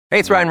Hey,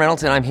 it's Ryan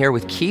Reynolds, and I'm here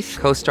with Keith,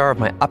 co-star of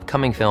my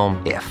upcoming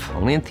film, If,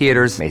 only in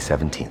theaters May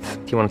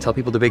 17th. Do you want to tell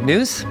people the big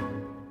news?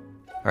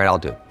 All right, I'll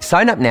do it.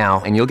 Sign up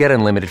now and you'll get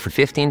unlimited for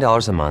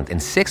 $15 a month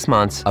and 6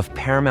 months of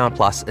Paramount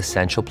Plus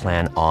Essential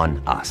Plan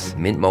on us.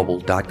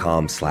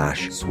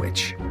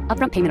 MintMobile.com/switch.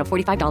 Upfront payment of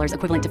 $45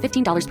 equivalent to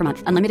 $15 per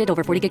month. Unlimited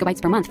over 40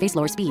 gigabytes per month. Face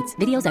lower speeds.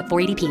 Videos at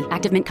 480p.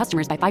 Active Mint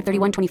customers by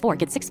 531.24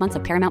 get 6 months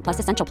of Paramount Plus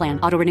Essential Plan.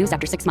 Auto renews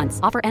after 6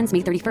 months. Offer ends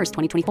May 31st,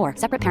 2024.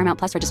 Separate Paramount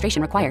Plus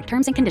registration required.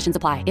 Terms and conditions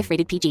apply if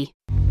rated PG.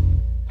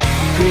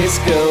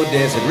 Crisco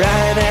Desert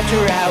Ryan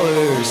after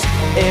hours.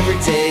 Every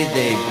day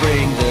they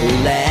bring the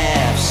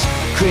laughs.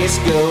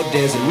 Crisco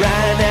Desert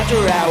Ryan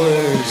after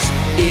hours.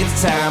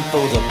 It's time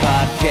for the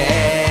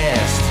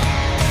podcast.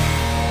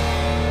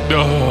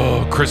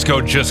 Oh,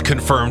 Crisco just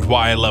confirmed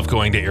why I love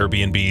going to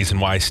Airbnbs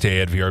and why I stay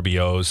at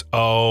VRBOs.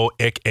 Oh,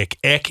 ick. If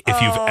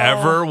you've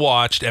ever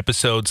watched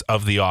episodes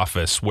of The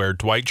Office where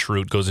Dwight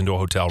Schrute goes into a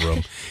hotel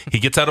room, he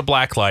gets out a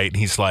black light and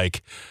he's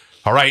like,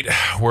 all right,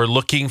 we're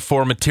looking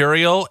for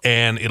material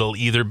and it'll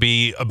either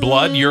be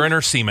blood, urine, or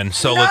semen.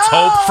 So let's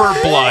hope for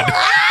blood.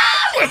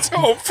 Let's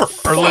hope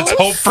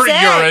for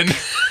urine.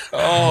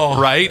 Oh,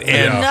 right.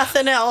 And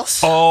nothing else.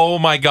 Oh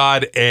my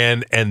God.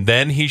 And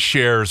then he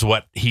shares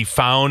what he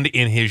found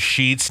in his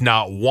sheets,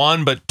 not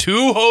one, but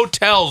 2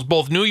 hotels,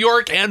 both New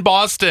York and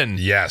Boston.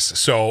 Yes.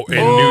 So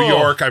in New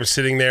York, I'm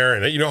sitting there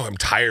and, I'm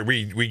tired.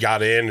 We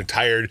got in and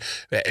tired.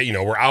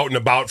 We're out and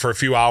about for a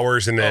few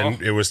hours and then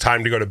it was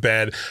time to go to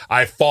bed.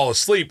 I fall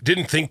asleep.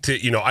 Didn't think to,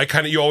 you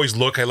always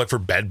look for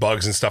bed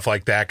bugs and stuff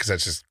like that because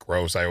that's just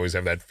gross. I always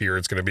have that fear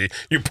it's going to be,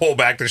 you pull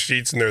back the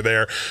sheets and they're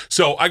there.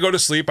 So I go to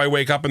sleep. I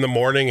wake up in the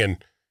morning and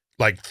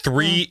like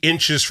 3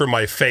 inches from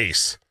my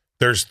face,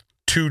 there's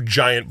 2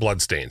 giant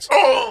blood stains.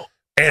 God.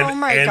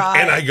 And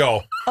I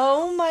go,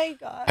 oh my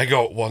God. I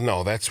go, well,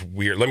 no, that's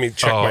weird. Let me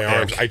check my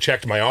arms. I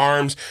checked my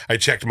arms. I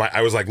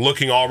was like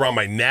looking all around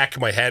my neck,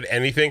 my head,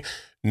 anything.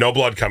 No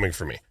blood coming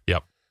from me.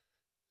 Yep.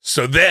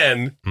 So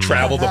then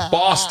traveled to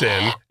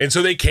Boston. And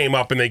so they came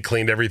up and they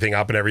cleaned everything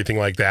up and everything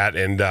like that.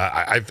 And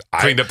I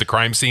cleaned up the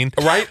crime scene.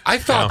 Right. I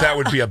thought that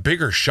would be a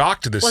bigger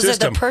shock to the system. Was it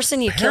the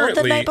person you killed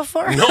the night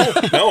before?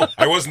 No,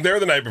 I wasn't there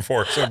the night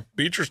before. So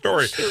beat your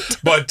story.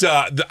 But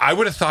I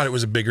would have thought it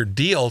was a bigger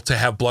deal to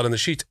have blood on the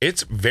sheets.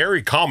 It's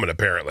very common,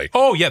 apparently.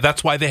 Oh, yeah.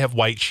 That's why they have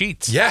white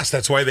sheets. Yes,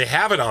 that's why they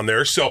have it on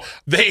there. So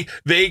they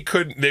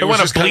couldn't. They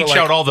want to bleach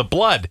out all the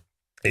blood.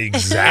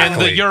 Exactly.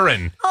 And the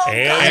urine.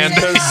 And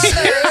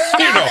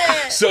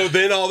so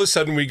then all of a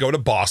sudden we go to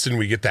Boston.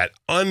 We get that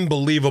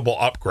unbelievable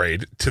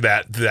upgrade to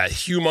that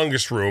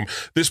humongous room.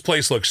 This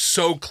place looks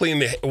so clean.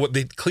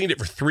 They cleaned it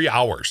for 3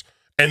 hours.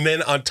 And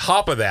then on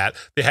top of that,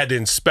 they had to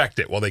inspect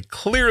it. Well, they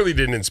clearly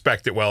didn't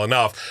inspect it well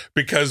enough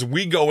because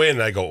we go in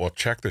and I go, well,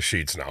 check the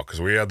sheets now because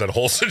we had that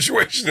whole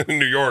situation in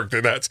New York.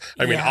 And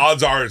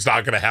odds are it's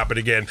not going to happen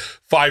again.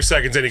 5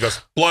 seconds in, he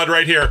goes, blood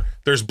right here.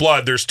 There's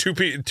blood. There's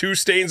 2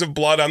 stains of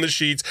blood on the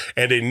sheets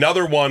and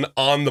another one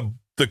on the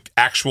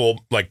actual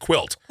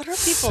quilt. What are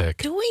people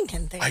doing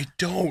in there? I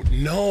don't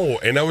know.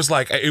 And I was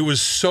like, it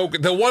was so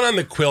good. The one on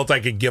the quilt I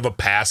could give a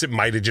pass. It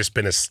might have just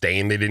been a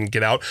stain they didn't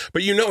get out.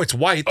 But it's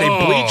white. They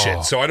bleach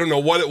it. So I don't know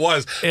what it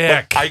was.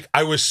 But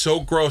I was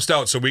so grossed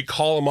out. So we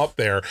call them up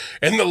there.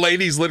 And the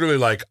lady's literally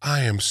like,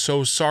 I am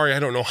so sorry.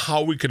 I don't know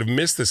how we could have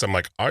missed this. I'm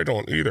like, I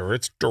don't either.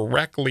 It's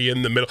directly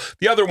in the middle.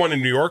 The other one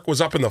in New York was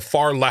up in the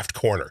far left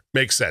corner.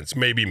 Makes sense.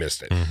 Maybe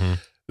missed it. Mm-hmm.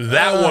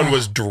 That one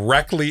was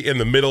directly in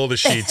the middle of the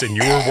sheets, and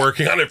you were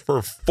working on it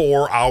for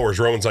 4 hours.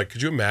 Rowan's like,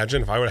 could you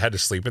imagine if I would have had to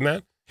sleep in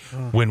that?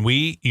 When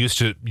we used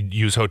to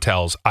use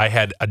hotels, I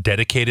had a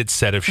dedicated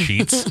set of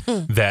sheets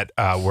that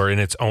were in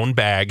its own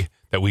bag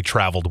that we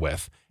traveled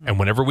with. And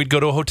whenever we'd go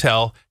to a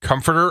hotel,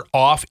 comforter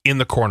off in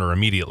the corner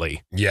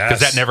immediately. Yes. Because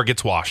that never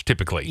gets washed,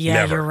 typically. Yeah,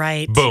 never. You're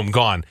right. Boom,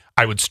 gone.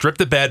 I would strip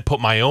the bed, put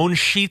my own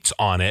sheets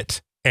on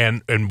it,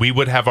 and we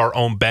would have our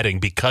own bedding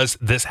because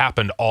this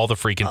happened all the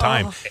freaking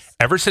time.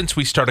 Ever since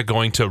we started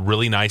going to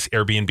really nice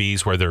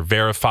Airbnbs where they're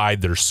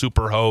verified, they're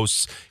super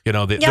hosts,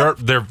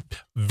 they're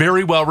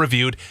very well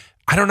reviewed.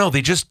 I don't know.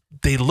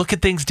 They look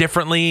at things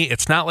differently.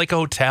 It's not like a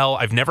hotel.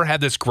 I've never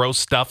had this gross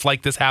stuff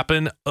like this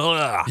happen.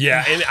 Ugh.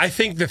 Yeah, and I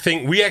think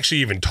we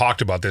actually even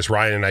talked about this,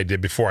 Ryan and I did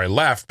before I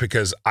left,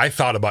 because I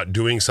thought about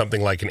doing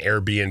something like an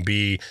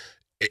Airbnb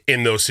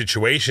in those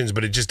situations,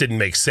 but it just didn't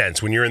make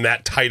sense when you're in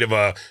that tight of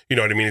a,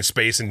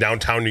 space in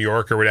downtown New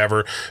York or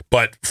whatever.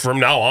 But from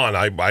now on,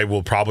 I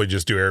will probably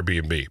just do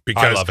Airbnb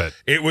because I love it.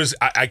 It was,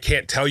 I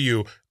can't tell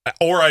you,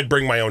 or I'd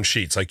bring my own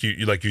sheets like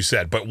you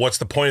said. But what's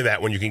the point of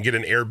that when you can get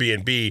an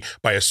Airbnb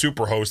by a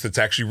super host that's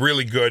actually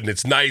really good and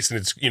it's nice and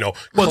it's,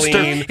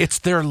 clean. It's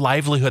their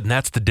livelihood, and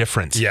that's the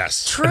difference.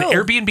 Yes. True. An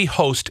Airbnb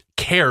host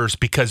cares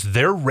because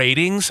their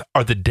ratings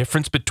are the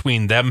difference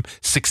between them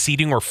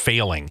succeeding or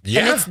failing.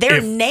 Yeah. And it's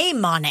their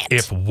name on it.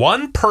 If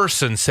one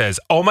person says,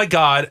 oh my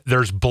God,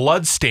 there's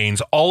blood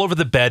stains all over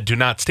the bed, do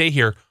not stay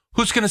here,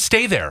 who's going to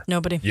stay there?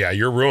 Nobody. Yeah,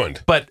 you're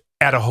ruined. But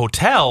at a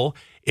hotel,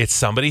 it's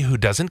somebody who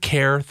doesn't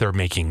care. They're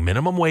making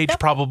minimum wage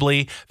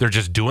probably. They're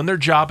just doing their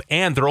job,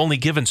 and they're only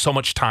given so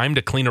much time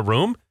to clean a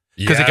room.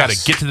 because they got to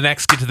Yes. get to the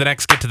next, get to the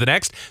next, get to the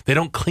next. They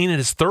don't clean it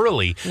as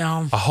thoroughly.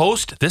 No. A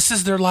host, this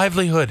is their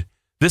livelihood.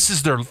 This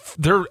is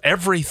their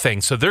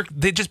everything. So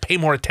they just pay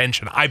more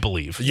attention, I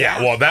believe.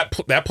 Yeah, well,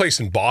 that place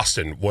in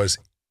Boston was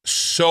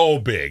so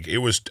big. It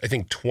was, I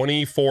think,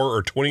 24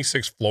 or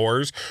 26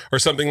 floors or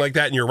something like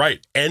that. And you're right,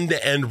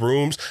 end-to-end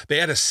rooms. They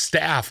had a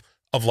staff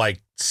of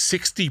like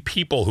 60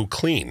 people who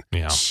clean.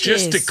 Yeah.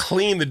 Just to Jeez.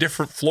 clean the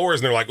different floors.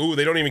 And they're like, ooh,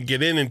 they don't even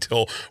get in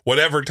until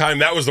whatever time.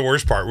 That was the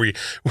worst part. We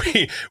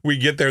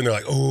get there and they're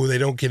like, oh, they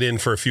don't get in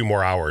for a few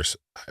more hours.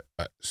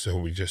 So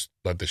we just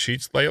let the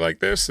sheets lay like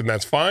this and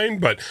that's fine.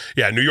 But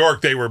yeah, New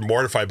York, they were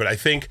mortified. But I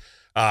think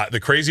the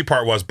crazy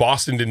part was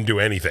Boston didn't do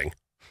anything.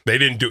 They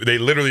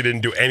literally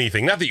didn't do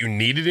anything. Not that you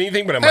needed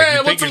anything, but I'm like, Hey,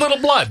 you what's think a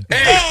little blood?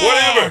 hey,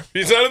 whatever.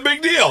 It's not a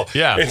big deal.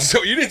 Yeah. And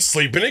so you didn't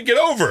sleep in it. Get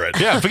over it.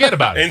 Yeah, forget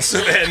about it. And so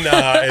then,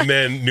 and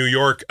then New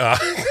York,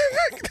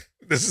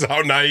 this is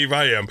how naive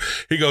I am.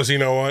 He goes, you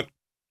know what?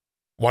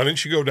 Why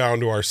don't you go down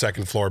to our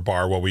second floor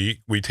bar while we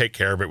take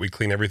care of it. We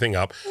clean everything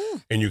up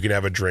and you can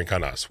have a drink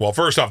on us. Well,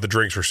 first off, the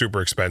drinks were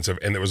super expensive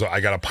and I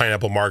got a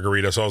pineapple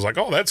margarita. So I was like,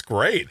 oh, that's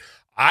great.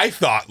 I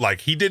thought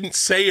like he didn't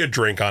say a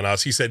drink on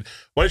us. He said,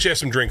 why don't you have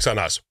some drinks on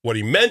us? What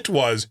he meant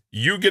was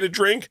you get a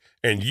drink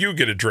and you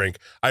get a drink.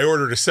 I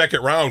ordered a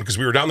second round because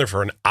we were down there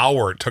for an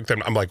hour. It took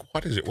them. I'm like,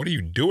 what is it? What are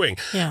you doing?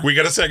 Yeah. We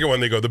got a second one.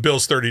 They go, the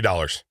bill's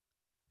 $30.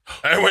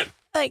 I went,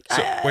 Like,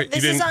 so, wait,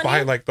 you this is didn't on buy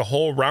you? like the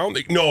whole round?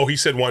 No, he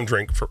said one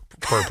drink per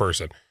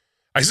person.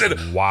 I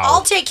said, Wow.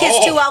 I'll take his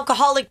Oh. 2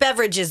 alcoholic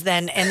beverages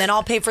then, and then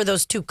I'll pay for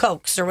those 2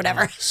 Cokes or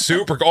whatever.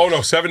 super. Oh no,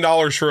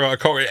 $7 for a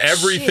Coke.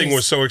 Everything Jeez.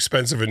 was so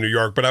expensive in New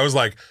York, but I was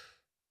like,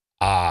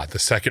 the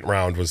second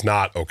round was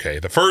not okay.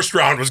 The first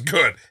round was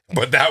good,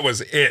 but that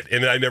was it.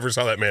 And I never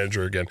saw that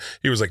manager again.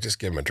 He was like, just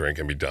give him a drink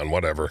and be done.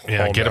 Whatever.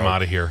 Yeah, Calm get him down.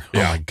 out of here.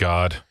 Yeah. Oh, my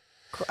God.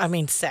 I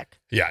mean, sick.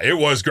 Yeah, it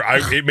was.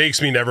 It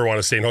makes me never want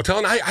to stay in a hotel.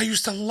 And I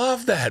used to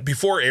love that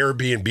before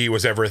Airbnb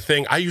was ever a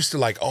thing. I used to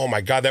like, oh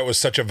my God, that was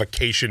such a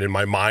vacation in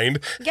my mind.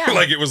 Yeah.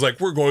 Like it was like,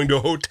 we're going to a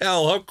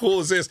hotel. How cool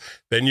is this?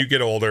 Then you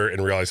get older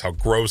and realize how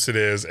gross it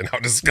is and how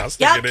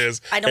disgusting Yuck. it is.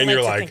 I don't and like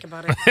you're to like, think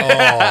about it.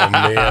 oh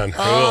man.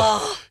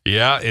 Ugh.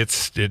 Yeah, it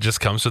just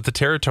comes with the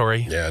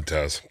territory. Yeah, it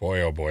does.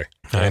 Boy, oh boy.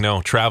 I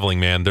know. Traveling,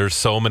 man. There's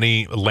so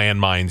many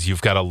landmines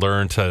you've got to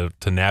learn to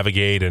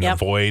navigate and Yep.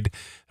 avoid.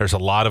 There's a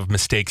lot of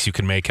mistakes you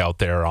can make out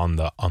there on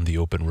the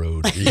open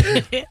road.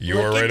 You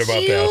were right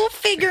about you that.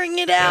 figuring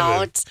it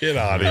out. Get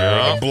out of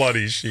here. The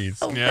bloody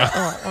sheets. Yeah.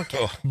 Oh,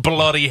 okay.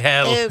 Bloody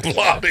hell. Okay.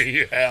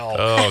 Bloody hell.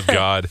 Oh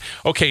God.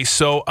 Okay,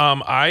 so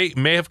I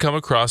may have come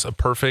across a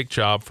perfect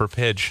job for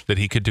Pidge that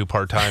he could do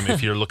part time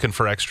if you're looking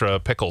for extra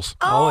pickles.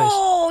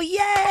 Oh,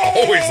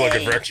 yay. Always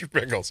looking for extra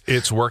pickles.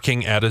 It's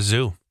working at a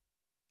zoo.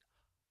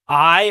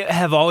 I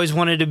have always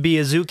wanted to be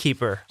a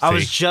zookeeper. I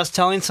was See? just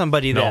telling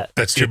somebody No, that.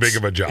 That's too it's- big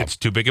of a job. It's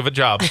too big of a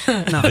job.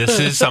 This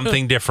is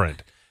something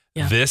different.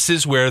 Yeah. This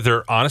is where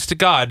they're, honest to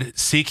God,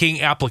 seeking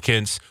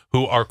applicants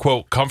who are,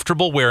 quote,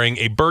 comfortable wearing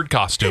a bird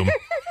costume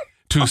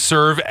to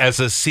serve as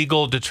a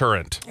seagull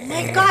deterrent. Oh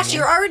my gosh,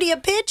 you're already a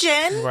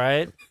pigeon.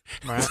 Right?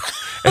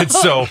 And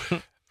so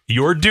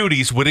your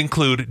duties would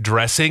include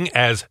dressing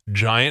as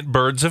giant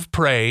birds of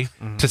prey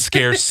to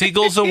scare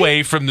seagulls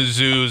away from the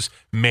zoo's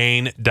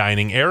main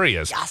dining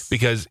areas. Yes.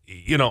 Because,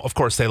 of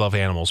course they love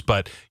animals,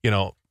 but,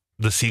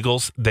 the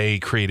seagulls, they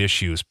create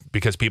issues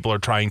because people are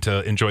trying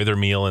to enjoy their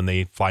meal and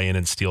they fly in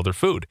and steal their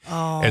food.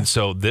 Oh. And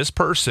so this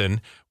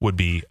person would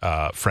be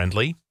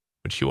friendly,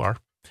 which you are,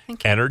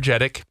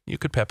 energetic, you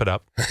could pep it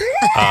up,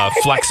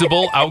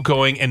 flexible,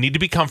 outgoing, and need to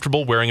be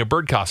comfortable wearing a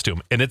bird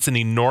costume. And it's an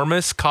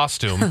enormous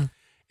costume.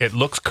 It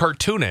looks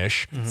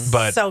cartoonish,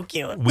 but So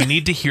cute. we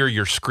need to hear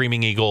your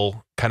screaming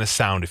eagle kind of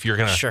sound if you're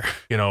going to, Sure.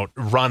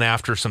 run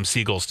after some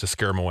seagulls to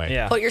scare them away.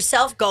 Yeah. Put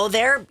yourself, go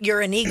there. You're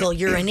an eagle.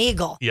 You're an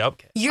eagle.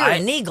 Yep. You're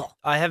an eagle.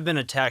 I have been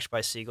attacked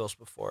by seagulls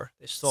before.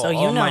 They stole So you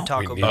all my know.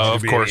 Taco We Bell. need to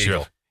Of be an course you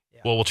eagle. have.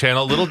 Well, we'll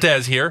channel little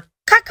Des here.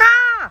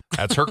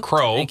 That's her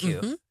crow. Thank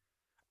you.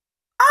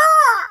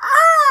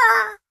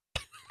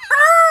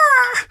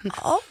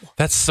 Oh,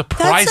 That's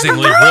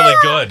surprisingly really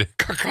good.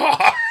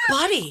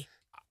 buddy.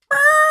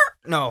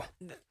 No.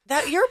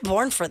 That you're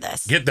born for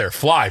this. Get there.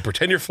 Fly.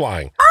 Pretend you're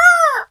flying.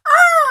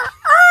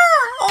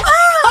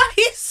 Oh,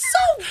 he's so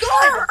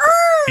good.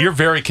 You're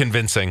very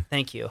convincing.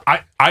 Thank you.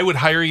 I would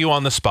hire you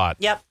on the spot.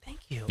 Yep. Thank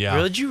you. Yeah.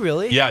 Would you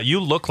really? Yeah, you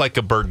look like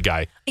a bird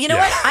guy. You know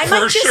Yeah, what? I for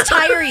might just sure.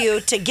 hire you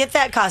to get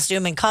that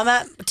costume and come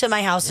up to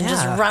my house and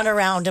just Yeah. run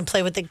around and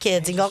play with the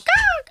kids and go,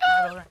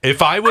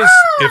 If I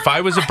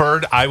was a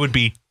bird, I would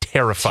be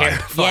terrified.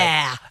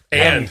 yeah.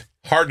 And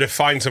hard to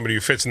find somebody who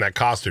fits in that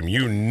costume.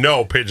 You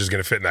know Pidge is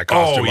going to fit in that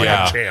costume like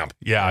a champ.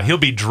 Yeah, he'll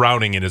be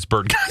drowning in his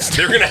bird costume.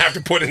 They're going to have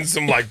to put in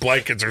some like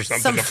blankets or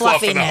something Some to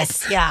fluff it up.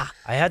 fluffiness. Yeah.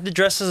 I had to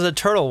dress as a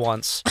turtle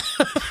once.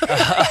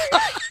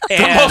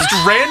 The most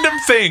random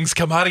things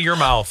come out of your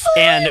mouth.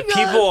 And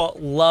people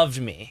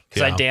loved me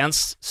because Yeah. I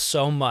danced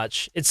so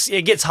much.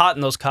 It gets hot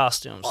in those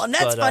costumes. Well, and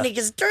that's but, funny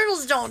because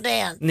turtles don't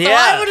dance. So Yeah.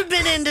 I would have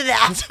been into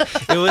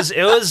that. It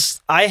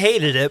was. I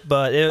hated it,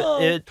 but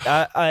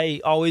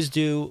I always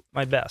do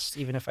my best,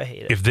 even if I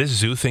hate it. If this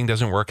zoo thing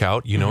doesn't work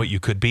out, you know what you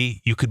could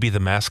be? You could be the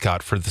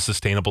mascot for the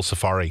Sustainable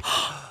Safari.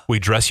 We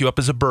dress you up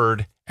as a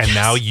bird, and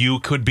now you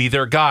could be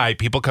their guy.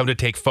 People come to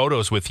take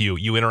photos with you.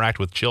 You interact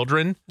with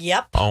children.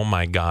 Yep. Oh,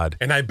 my God.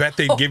 And I bet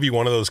they'd give you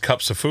one of those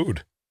cups of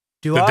food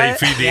Do that I? they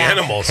feed the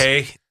animals.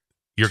 Hey,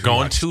 you're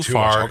going much, too much.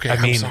 far. Okay,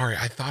 I mean, I'm sorry.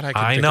 I thought I could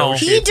I know.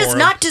 He negotiate does for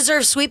not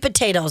deserve sweet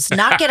potatoes.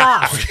 Knock it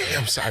off. Okay,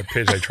 I'm sorry,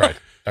 Pidge.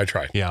 I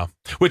tried. Yeah.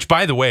 Which,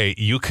 by the way,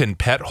 you can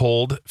pet,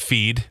 hold,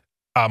 feed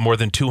more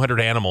than 200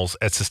 animals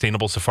at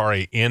Sustainable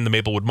Safari in the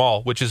Maplewood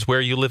Mall, which is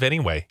where you live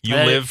anyway. You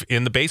Hey. live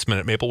in the basement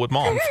at Maplewood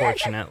Mall.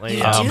 Unfortunately, You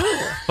yeah. do.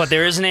 But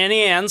there is an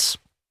Annie Ann's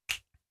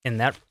in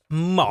that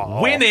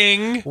mall.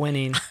 Winning.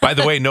 By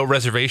the way, no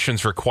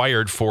reservations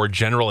required for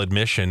general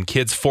admission.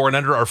 Kids 4 and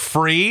under are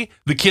free.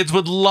 The kids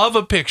would love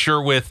a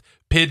picture with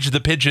Pidge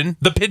the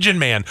Pigeon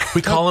Man.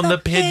 We call him the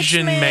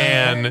Pigeon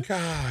Man.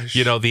 Gosh.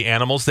 You know, the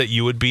animals that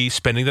you would be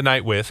spending the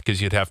night with,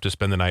 because you'd have to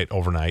spend the night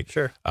overnight.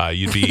 Sure.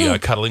 You'd be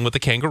cuddling with the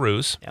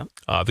kangaroos,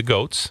 Yep. the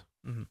goats,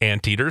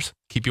 anteaters,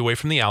 keep you away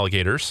from the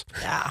alligators,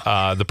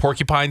 Yeah. the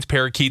porcupines,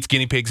 parakeets,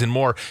 guinea pigs, and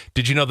more.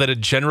 Did you know that a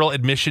general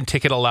admission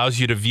ticket allows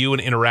you to view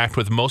and interact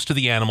with most of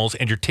the animals,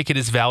 and your ticket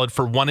is valid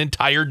for one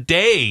entire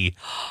day?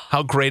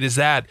 How great is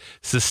that?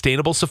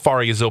 Sustainable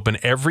Safari is open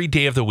every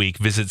day of the week.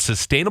 Visit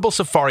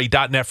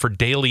sustainablesafari.net for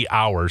daily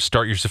hours.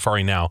 Start your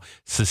safari now.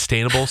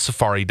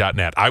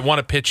 Sustainablesafari.net. I want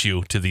to pitch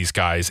you to these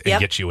guys and Yep.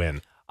 get you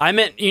in. I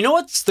meant, you know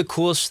what's the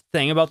coolest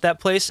thing about that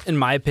place, in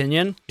my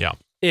opinion, Yeah.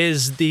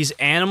 is these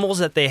animals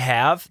that they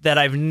have that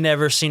I've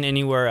never seen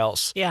anywhere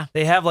else. Yeah.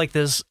 They have like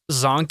this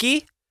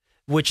zonkey,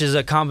 which is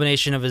a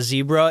combination of a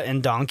zebra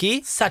and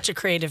donkey. Such a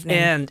creative name.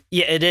 And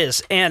yeah, it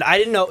is. And I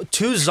didn't know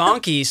 2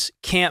 zonkies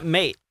can't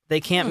mate. They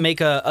can't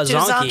make a Two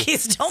zonkey.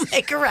 zonkies don't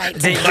make a right.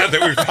 Glad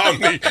that we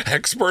found the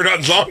expert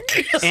on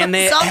zonkies. And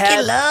they Zonky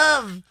had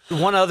love.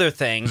 one other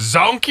thing.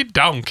 Zonky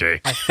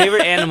donkey. My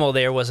favorite animal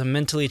there was a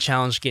mentally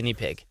challenged guinea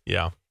pig.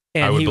 Yeah.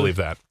 And I would he believe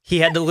that. He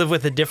had to live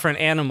with a different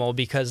animal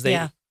because they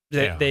Yeah.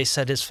 Yeah. they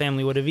said his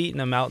family would have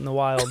eaten him out in the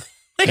wild.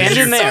 Like, And it's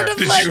in there. sort of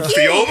Did like you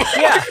feel?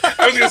 Yeah.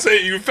 I was going to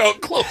say you felt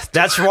close.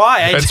 That's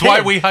why I That's did.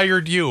 why we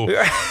hired you.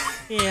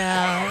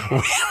 Yeah.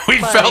 We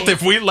Funny. felt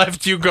if we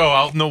left you go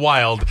out in the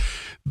wild,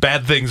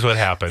 bad things would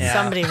happen.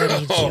 Somebody would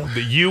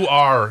eat you.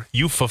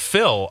 You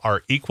fulfill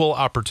our equal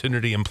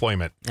opportunity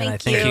employment. And I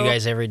Thank thank you you.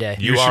 guys every day.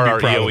 You should are be our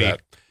proud of EOE.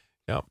 that.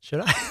 Yep. Should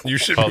I? You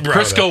should Well, be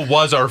proud of that. Crisco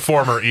was our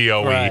former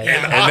EOE. Right. And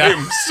that-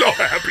 I'm so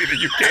happy that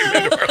you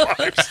came into our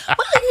lives.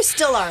 Well, you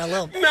still are a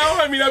little bit. No,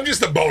 I mean, I'm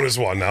just a bonus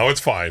one now.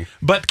 It's fine.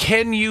 But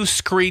can you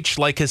screech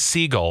like a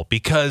seagull?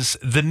 Because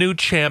the new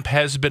champ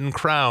has been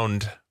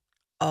crowned.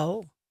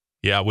 Oh,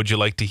 Yeah, would you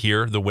like to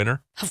hear the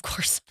winner? of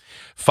course.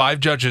 5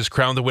 judges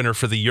crowned the winner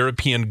for the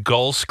European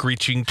Gull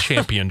Screeching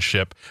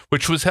Championship,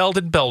 which was held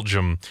in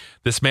Belgium.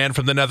 This man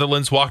from the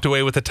Netherlands walked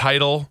away with the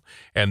title,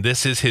 and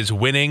this is his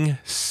winning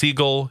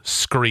seagull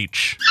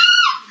screech.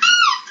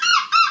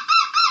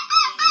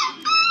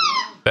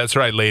 That's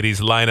right,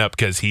 ladies. Line up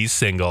because he's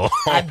single.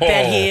 I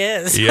bet he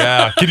is.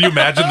 Yeah. Can you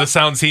imagine the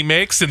sounds he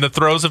makes in the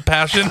throes of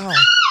passion?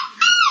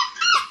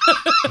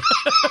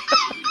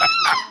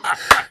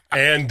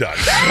 And done.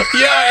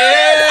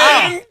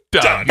 Yeah, and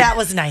done. That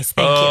was nice.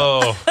 Thank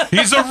Oh,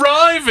 he's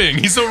arriving.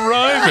 He's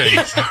arriving.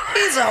 you.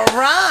 He's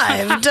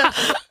arrived.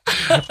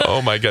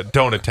 Oh, my God.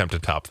 Don't attempt to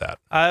top that.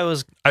 I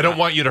I don't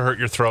want you to hurt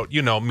your throat.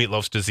 You know,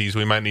 Meatloaf's disease.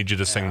 We might need you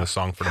to sing the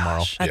song for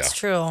tomorrow. That's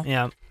true.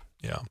 yeah.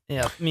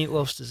 Yeah.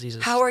 Meatloaf's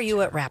diseases. How are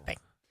you at rapping?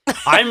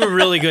 I'm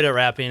really good at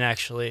rapping,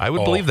 actually. I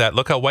would believe that.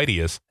 Look how white he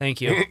is.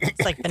 Thank you. It's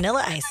like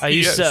Vanilla Ice. I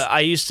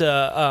used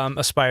to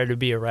aspire to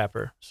be a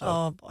rapper. So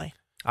Oh boy.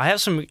 I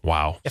have some.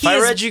 Wow. If He I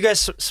is- read you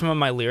guys some of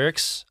my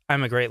lyrics,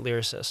 I'm a great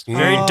lyricist.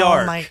 Very Oh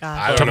dark. my god.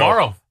 I don't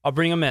Tomorrow, I'll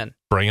bring them in.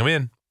 bring him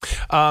in.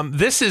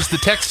 This is the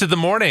text of the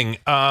morning.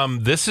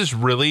 This is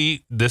really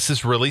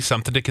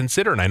something to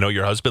consider. And I know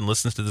your husband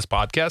listens to this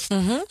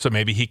podcast, so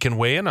maybe he can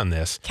weigh in on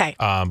this. 'Kay.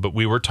 But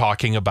we were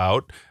talking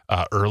about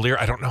earlier.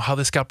 I don't know how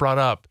this got brought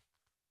up.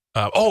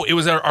 It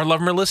was our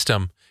Love 'em or List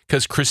 'em,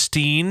 because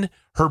Christine,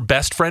 her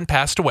best friend,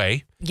 passed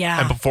away.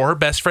 Yeah. And before her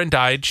best friend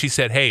died, she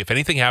said, "Hey, if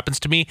anything happens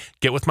to me,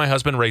 get with my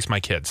husband, raise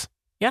my kids."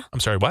 Yeah. I'm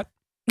sorry, what?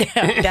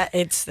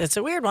 It's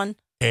a weird one.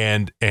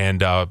 And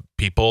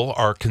people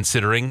are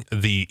considering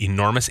the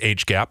enormous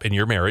age gap in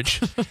your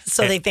marriage.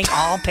 So they think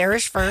all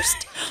perish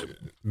first.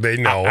 They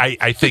know.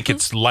 I think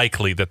it's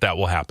likely that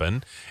will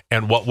happen.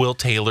 And what will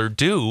Taylor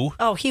do?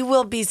 Oh, he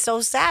will be so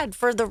sad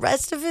for the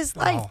rest of his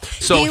life.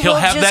 So he he'll will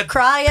have just that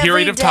cry every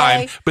period of day.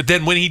 time. But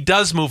then when he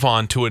does move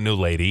on to a new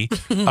lady,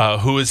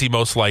 who is he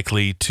most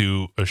likely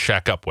to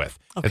shack up with?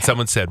 Okay. And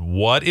someone said,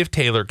 what if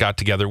Taylor got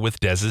together with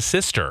Dez's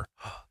sister?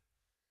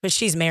 But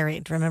she's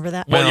married. Remember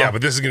that? well, well- yeah,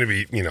 but this is going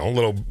to be, a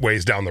little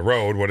ways down the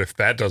road. What if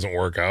that doesn't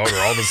work out or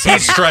all of a sudden?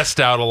 He's stressed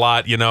out a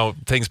lot.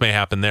 Things may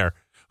happen there.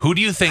 who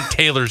do you think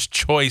Taylor's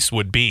choice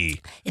would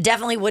be? It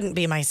definitely wouldn't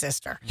be my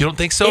sister. You don't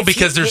think so? If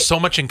Because he- there's so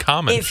much in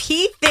common. If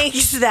he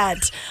thinks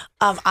that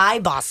I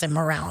boss him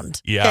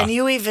around, Yeah. can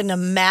you even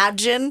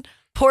imagine?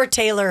 Poor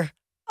Taylor.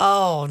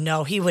 Oh,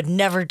 no, he would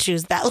never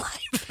choose that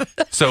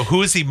life. So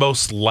who is he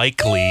most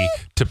likely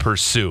to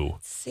pursue?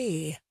 Let's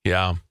see.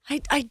 Yeah.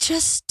 I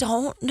just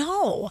don't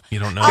know. You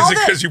don't know? All Is it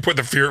the- because you put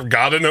the fear of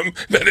God in him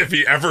that if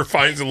he ever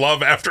finds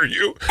love after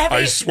you, I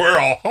Every- swear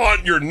I'll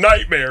haunt your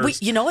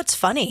nightmares? You know what's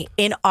funny?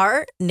 In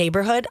our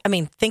neighborhood, I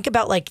mean, think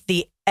about like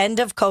the end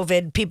of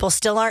COVID, people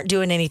still aren't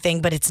doing anything,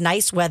 but it's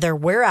nice weather.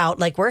 We're out,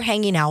 like we're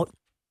hanging out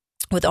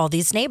with all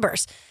these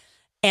neighbors.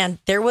 And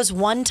there was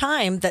one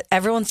time that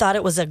everyone thought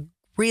it was a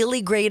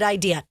really great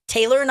idea.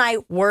 Taylor and I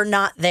were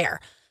not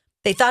there.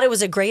 They thought it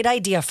was a great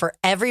idea for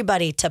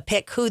everybody to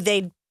pick who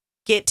they'd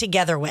get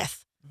together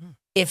with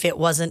if it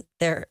wasn't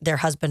their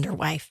husband or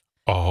wife.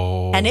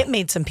 Oh. And it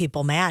made some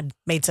people mad,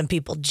 made some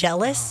people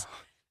jealous.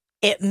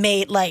 It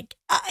made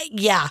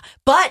yeah.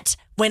 But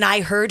when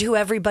I heard who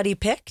everybody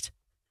picked,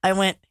 I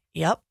went,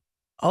 yep.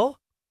 Oh,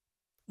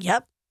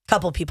 yep.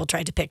 Couple people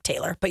tried to pick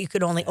Taylor, but you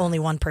could only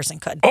one person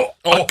could.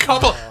 A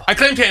couple. I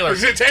claim Taylor.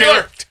 Is it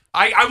Taylor?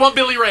 I want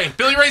Billy Ray.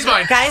 Billy Ray's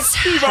mine. Guys,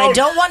 I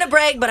don't want to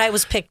brag, but I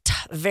was picked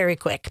very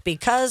quick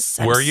because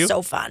I'm Were you?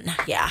 so fun.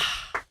 Yeah,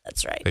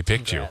 that's right. They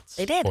picked you.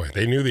 They did. Boy,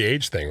 they knew the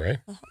age thing, right?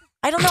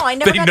 I don't know. I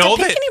never got to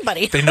pick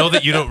anybody. They know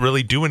that you don't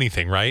really do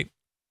anything, right?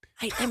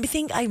 I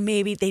think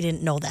maybe they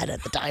didn't know that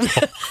at the time.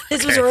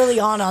 This was early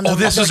on the. Oh,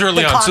 this the- was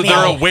early the on, so commune.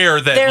 they're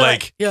aware that They're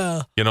like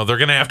yeah. you know they're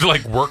gonna have to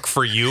like work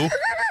for you.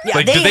 Yeah,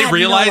 Like, they did they had no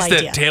realize that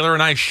idea. Taylor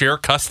and I share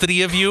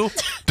custody of you?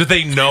 Did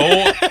they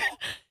know?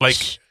 Like,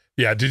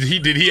 Yeah, did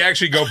he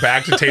actually go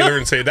back to Taylor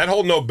and say that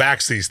whole no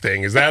backsies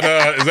thing? Is that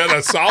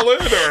a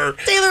solid or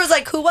Taylor was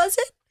like, "Who was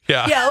it?"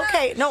 yeah. Yeah,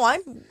 okay. No,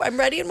 I'm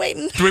ready and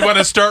waiting. Do we want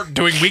to start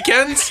doing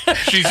weekends?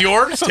 She's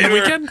yours on the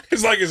Taylor weekend?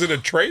 is like, is it a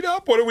trade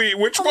up? What do we?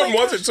 Which Oh one my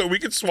was gosh. it so we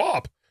could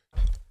swap?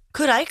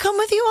 Could I come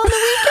with you on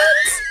the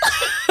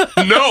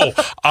weekends? No,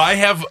 I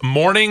have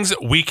mornings,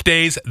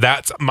 weekdays.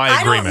 That's my I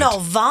agreement. don't know.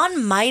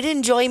 Vaughn might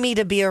enjoy me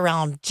to be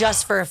around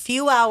just for a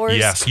few hours.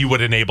 Yes, you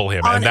would enable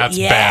him, on and it. that's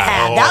yeah,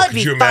 bad. that would could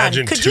be you fun.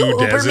 imagine Could two you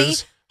Uber me?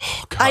 Dezes?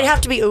 Oh, God. I'd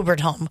have to be Ubered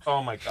home.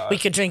 Oh my God. We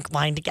could drink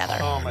wine together.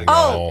 Oh my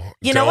God. Oh,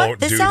 you know don't what?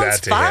 This do sounds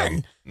that to fun.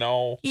 him.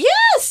 No.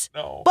 Yes.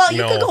 No. Well, you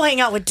No. could go hang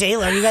out with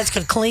Taylor. You guys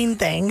could clean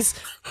things.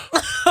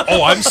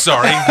 Oh, I'm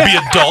sorry. Be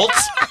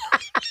adults.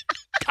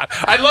 God,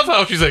 I love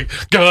how she's like,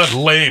 God,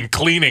 lame,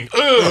 cleaning.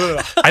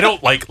 Ugh. I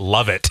don't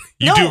love it.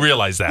 You No. do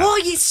realize that. Well,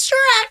 you sure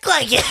act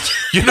like it.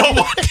 You know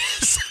what?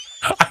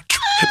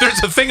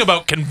 There's a thing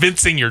about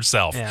convincing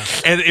yourself. Yeah.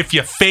 And if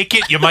you fake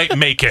it, you might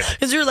make it.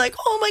 Because you're like,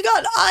 oh my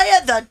God, I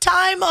had the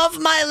time of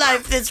my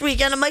life this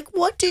weekend. I'm like,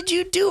 what did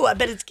you do? I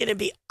bet it's going to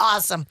be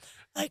awesome.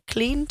 I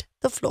cleaned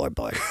the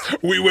floorboard.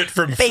 We went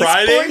from Baseboards?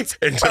 Friday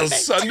until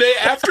Perfect. Sunday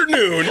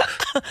afternoon,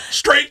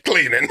 straight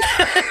cleaning.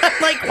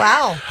 I'm like,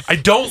 wow. I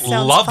don't Sounds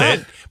love fun.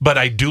 it, but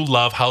I do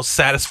love how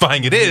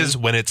satisfying it is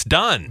when it's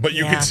done. But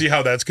you Yeah. can see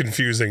how that's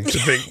confusing to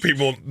think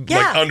people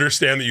Yeah.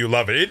 understand that you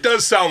love it. It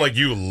does sound like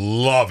you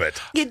love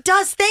it. It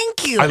does.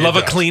 Thank you. I love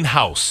a does. clean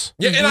house.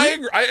 Yeah, and I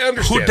agree, I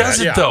understand. Who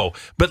doesn't that, yeah. though?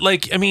 But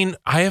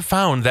I have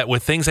found that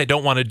with things I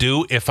don't want to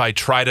do, if I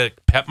try to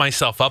pep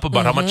myself up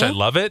about how much I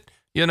love it,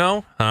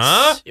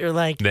 huh? You're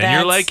like, Then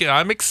you're that's like,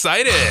 I'm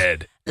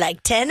excited.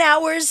 like 10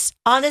 hours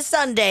on a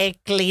Sunday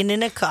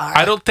cleaning a car.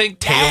 I don't think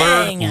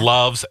Taylor Dang.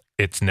 loves.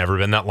 It's never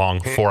been that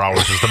long. 4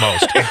 hours is the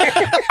most.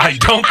 I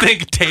don't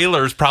think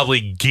Taylor's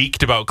probably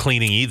geeked about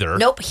cleaning either.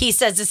 Nope, he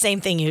says the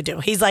same thing you do.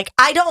 He's like,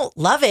 I don't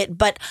love it,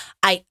 but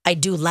I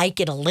do like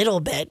it a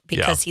little bit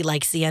because he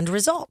likes the end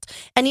result.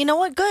 And you know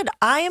what? Good.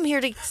 I am here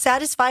to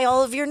satisfy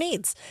all of your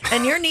needs.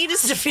 And your need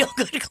is to feel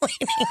good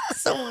cleaning.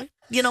 So,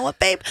 you know what,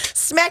 babe?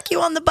 Smack you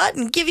on the butt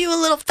and give you a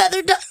little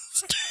feather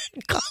dust.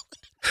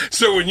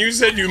 So when you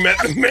said you met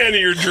the man of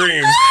your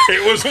dreams,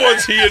 it was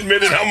once he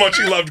admitted how much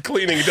he loved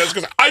cleaning. He does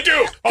because I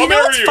do. I'll You know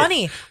marry what's you.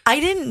 funny? I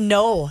didn't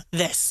know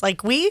this.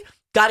 Like, we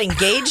got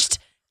engaged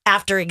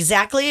after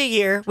exactly a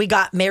year. We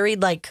got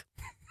married like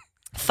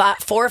 4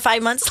 or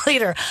 5 months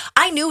later.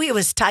 I knew he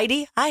was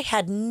tidy. I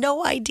had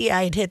no idea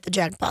I had hit the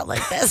jackpot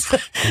like this.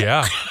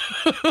 Yeah.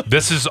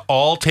 This is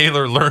all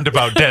Taylor learned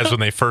about Des when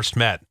they first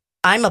met.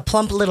 I'm a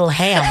plump little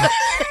ham.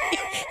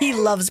 He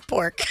loves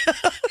pork.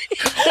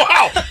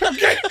 Wow.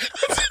 Okay.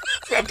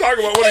 I'm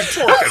talking about what he's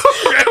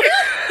twerking. Okay.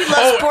 He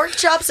loves pork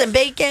chops and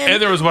bacon.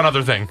 And there was one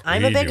other thing.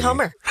 I'm a big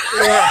hummer. He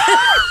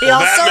That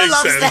also makes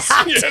loves sense.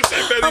 that. Yes,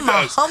 I bet he I'm a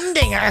does.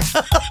 humdinger.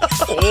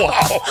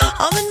 Wow.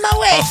 Humming my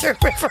way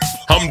through river.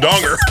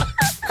 Humdonger.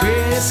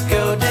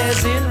 Crisco,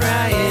 Des and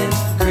Ryan.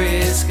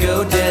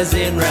 Crisco, Des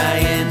and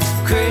Ryan.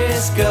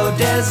 Crisco,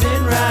 Des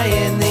and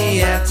Ryan.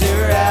 The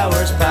After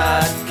Hours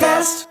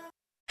Podcast.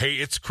 Hey,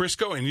 it's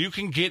Crisco, and you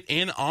can get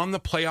in on the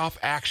playoff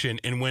action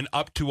and win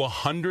up to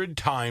 100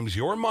 times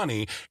your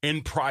money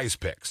in Prize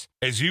Picks.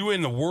 as you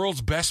and the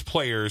world's best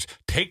players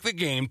take the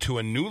game to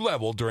a new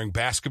level during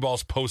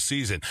basketball's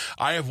postseason.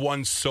 I have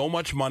won so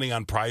much money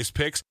on Prize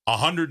Picks,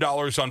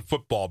 $100 on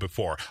football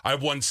before.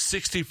 I've won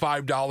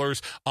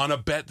 $65 on a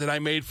bet that I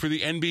made for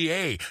the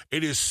NBA.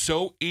 It is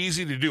so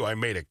easy to do. I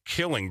made a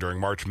killing during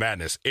March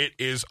Madness. It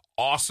is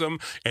awesome,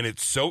 and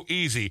it's so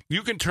easy.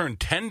 You can turn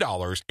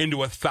 $10 into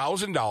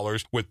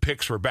 $1,000 with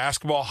picks for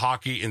basketball,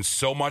 hockey, and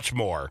so much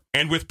more.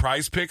 And with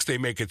Prize Picks, they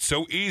make it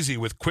so easy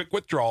with quick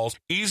withdrawals,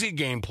 easy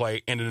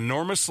gameplay, and an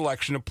enormous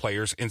selection of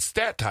players and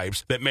stat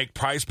types that make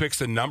Prize Picks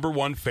the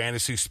 #1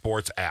 fantasy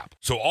sports app.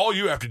 So all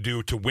you have to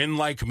do to win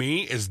like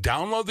me is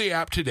download the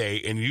app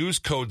today and use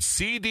code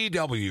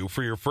CDW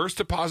for your first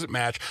deposit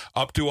match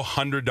up to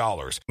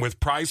 $100.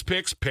 With Prize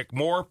Picks, pick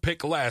more,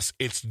 pick less.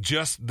 It's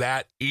just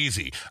that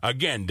easy.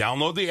 Again,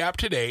 download the app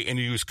today and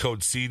use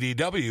code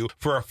CDW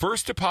for a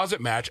first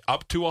deposit match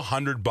up to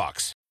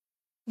 $100.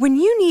 When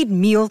you need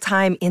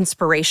mealtime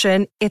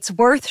inspiration, it's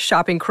worth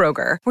shopping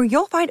Kroger, where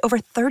you'll find over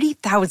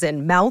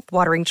 30,000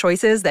 mouth-watering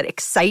choices that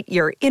excite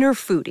your inner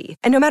foodie.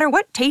 And no matter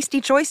what tasty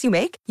choice you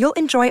make, you'll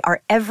enjoy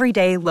our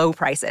everyday low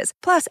prices,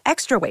 plus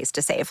extra ways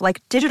to save,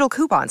 like digital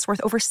coupons worth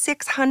over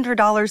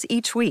 $600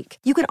 each week.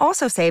 You can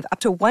also save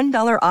up to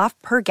 $1 off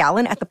per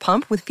gallon at the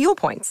pump with fuel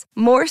points.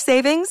 More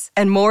savings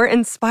and more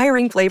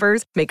inspiring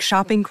flavors make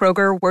shopping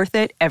Kroger worth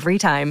it every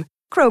time.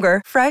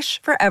 Kroger,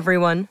 fresh for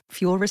everyone.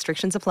 Fuel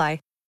restrictions apply.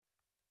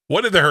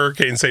 What did the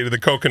hurricane say to the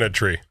coconut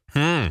tree?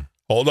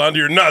 Hold on to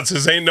your nuts.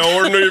 This ain't no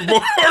ordinary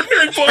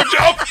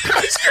blowjob.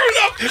 I screwed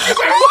up.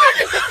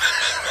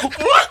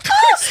 What?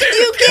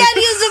 You can't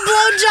use a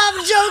blowjob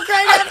joke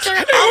right after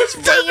It was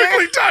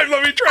perfectly timed.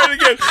 Let me try it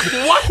again.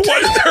 What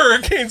did the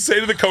hurricane say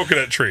to the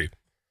coconut tree?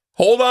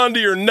 Hold on to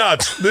your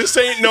nuts. This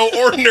ain't no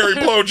ordinary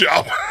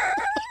blowjob.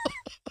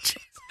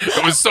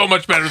 It was so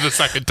much better the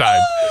second time.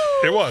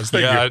 It was.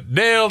 Thank you.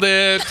 Nailed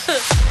it.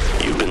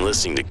 You've been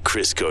listening to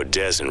Crisco,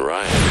 Des, and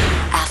Ryan.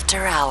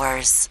 After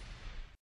Hours.